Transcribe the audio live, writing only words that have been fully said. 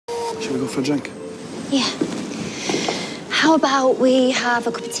Shall we go for a drink? Yeah. How about we have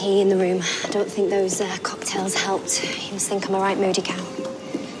a cup of tea in the room? I don't think those cocktails helped. You must think I'm a right moody cow.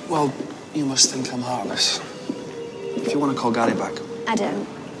 Well, you must think I'm heartless. If you want to call Gary back. I don't.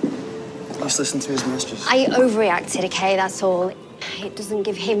 Let's listen to his messages. I overreacted, okay, that's all. It doesn't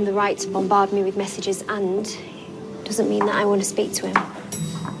give him the right to bombard me with messages, and it doesn't mean that I want to speak to him.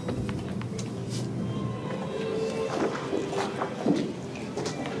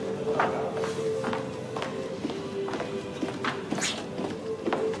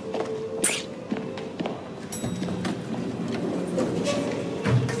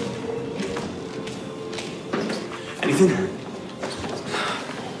 Anything?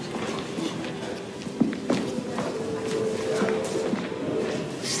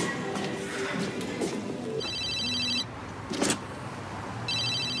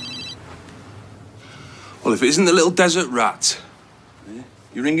 Well, if it isn't the little desert rat.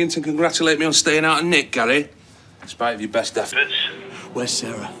 You're ringing to congratulate me on staying out of Nick, Gary? In spite of your best efforts. Where's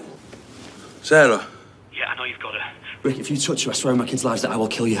Sarah? Sarah? Yeah, I know you've got her. Rick, if you touch her, I swear on my kids' lives that I will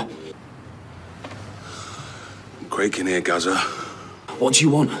kill you. I'm quaking here, Gaza. What do you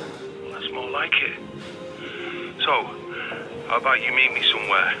want? Well, that's more like it. So, how about you meet me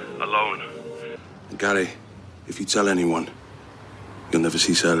somewhere, alone? And Gary, if you tell anyone, you'll never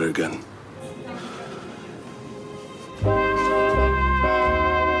see Sarah again.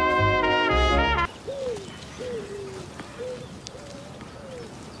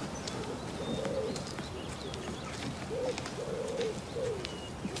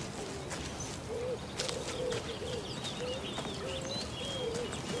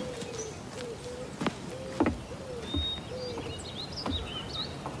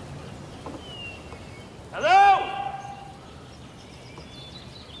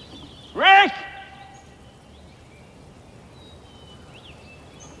 Rick!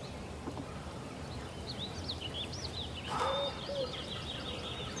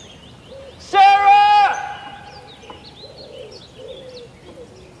 Sarah!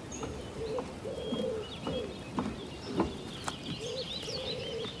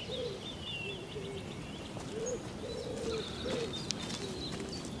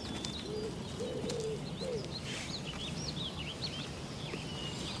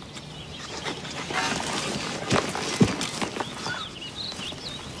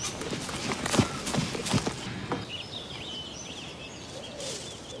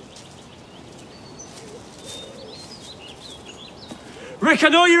 Rick, I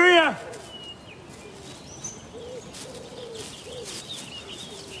know you're here!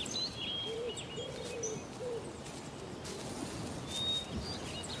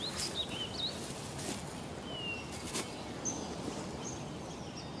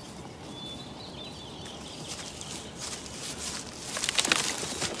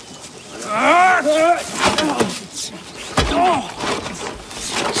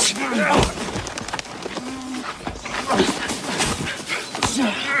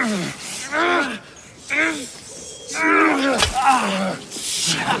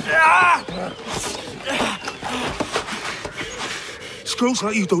 Scrolls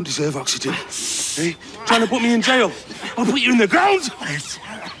like you don't deserve oxygen. Eh? Trying to put me in jail? I'll put you in the ground!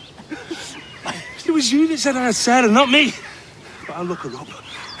 It was you that said I had Sarah, not me. But I'll look her up.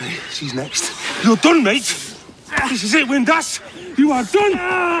 Hey, she's next. You're done, mate. This is it, Windass. You are done.